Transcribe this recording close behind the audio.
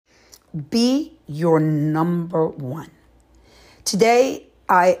Be your number one. Today,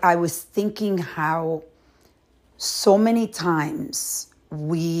 I was thinking how so many times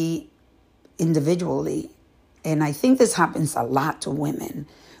we individually, and I think this happens a lot to women,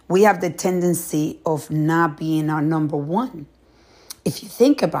 we have the tendency of not being our number one. If you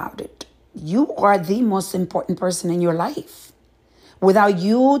think about it, you are the most important person in your life. Without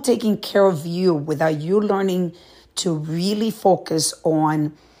you taking care of you, without you learning to really focus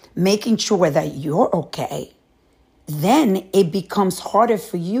on making sure that you're okay, then it becomes harder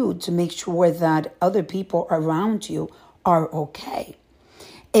for you to make sure that other people around you are okay.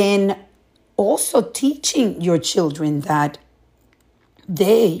 And also teaching your children that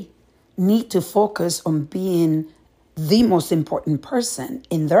they need to focus on being the most important person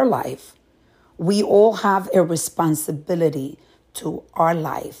in their life. We all have a responsibility to our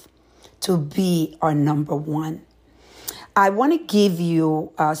life to be our number one. I want to give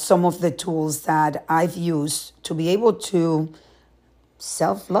you some of the tools that I've used to be able to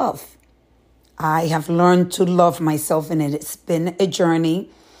self-love. I have learned to love myself, and it's been a journey,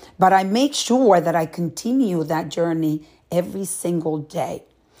 but I make sure that I continue that journey every single day.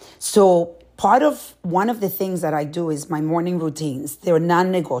 So one of the things that I do is my morning routines. They're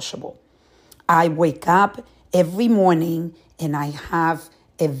non-negotiable. I wake up every morning and I have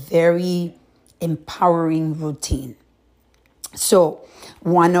a very empowering routine. So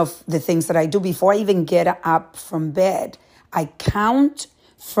one of the things that I do before I even get up from bed, I count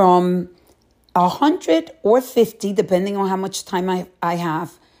from 100 or 50, depending on how much time I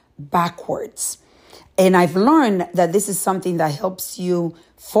have, backwards. And I've learned that this is something that helps you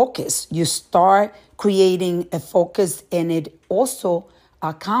focus. You start creating a focus, and it also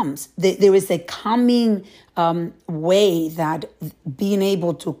calms. There is a calming way that being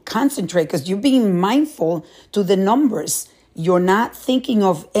able to concentrate, because you're being mindful to the numbers. You're not thinking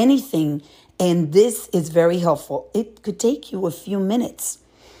of anything, and this is very helpful. It could take you a few minutes.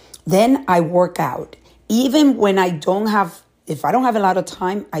 Then I work out. Even when if I don't have a lot of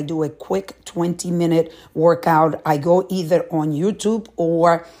time, I do a quick 20-minute workout. I go either on YouTube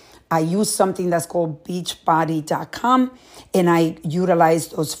or I use something that's called Beachbody.com, and I utilize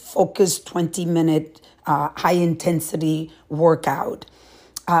those focused 20-minute high-intensity workout.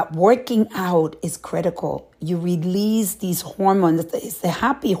 Working out is critical. You release these hormones. It's the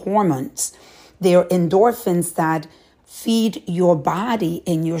happy hormones. They're endorphins that feed your body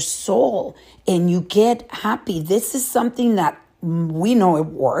and your soul, and you get happy. This is something that we know it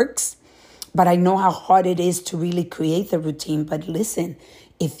works, but I know how hard it is to really create the routine. But listen,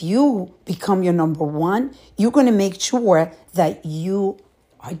 if you become your number one, you're going to make sure that you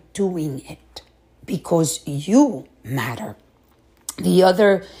are doing it because you matter. The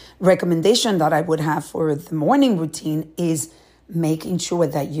other recommendation that I would have for the morning routine is making sure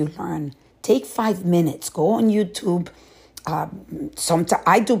that you learn. Take 5 minutes. Go on YouTube. Sometimes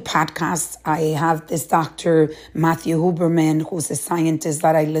I do podcasts. I have this Dr. Matthew Huberman, who's a scientist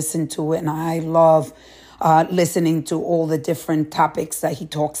that I listen to, and I love listening to all the different topics that he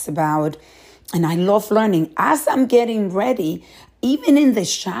talks about. And I love learning. As I'm getting ready, even in the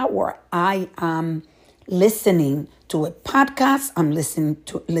shower, I am listening to a podcast. I'm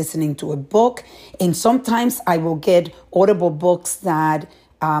listening to a book. And sometimes I will get Audible books that,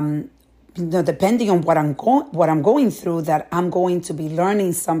 depending on what I'm going through, that I'm going to be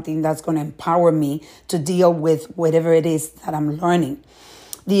learning something that's going to empower me to deal with whatever it is that I'm learning.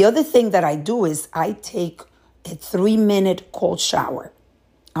 The other thing that I do is I take a 3-minute cold shower.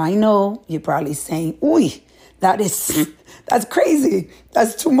 I know you're probably saying, "Ooh, that's crazy.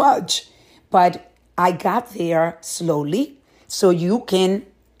 That's too much." But I got there slowly, so you can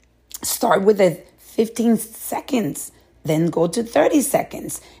start with a 15 seconds, then go to 30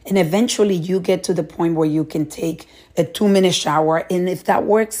 seconds. And eventually you get to the point where you can take a 2-minute shower. And if that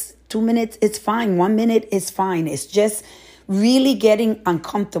works, 2 minutes, it's fine. 1 minute is fine. It's just really getting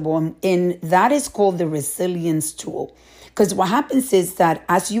uncomfortable. And that is called the resilience tool. Because what happens is that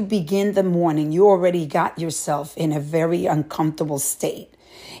as you begin the morning, you already got yourself in a very uncomfortable state.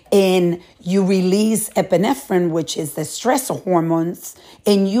 And you release epinephrine, which is the stress hormones,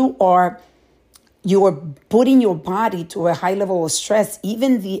 and you are putting your body to a high level of stress.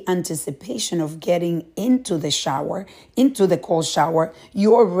 Even the anticipation of getting into the shower, into the cold shower,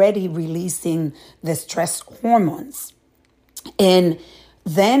 you're already releasing the stress hormones. And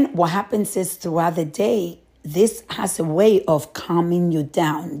then what happens is throughout the day, this has a way of calming you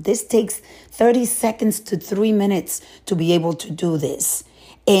down. This takes 30 seconds to 3 minutes to be able to do this.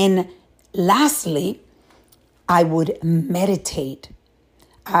 And lastly, I would meditate.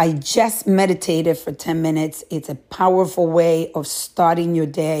 I just meditated for 10 minutes. It's a powerful way of starting your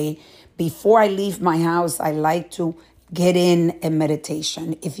day. before I leave my house, I like to get in a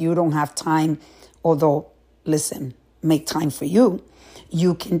meditation. If you don't have time, although, listen, make time for you,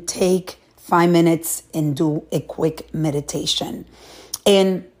 you can take 5 minutes and do a quick meditation.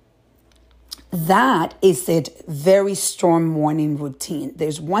 And that is a very strong morning routine.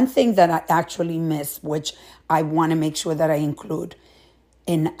 There's one thing that I actually miss, which I want to make sure that I include: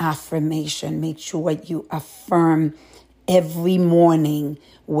 an affirmation. Make sure you affirm every morning.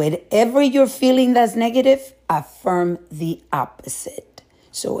 Whatever you're feeling that's negative, affirm the opposite.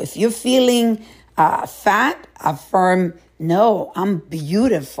 So if you're feeling fat, affirm, no, I'm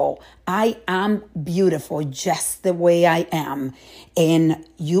beautiful. I am beautiful just the way I am. And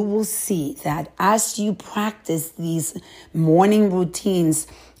you will see that as you practice these morning routines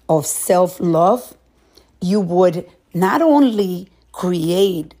of self-love, you would not only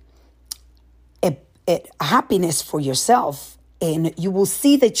create a happiness for yourself, and you will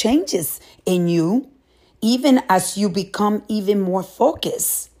see the changes in you even as you become even more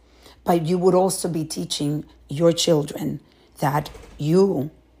focused. But you would also be teaching your children that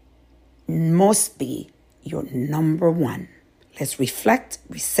you must be your number one. Let's reflect,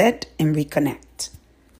 reset, and reconnect.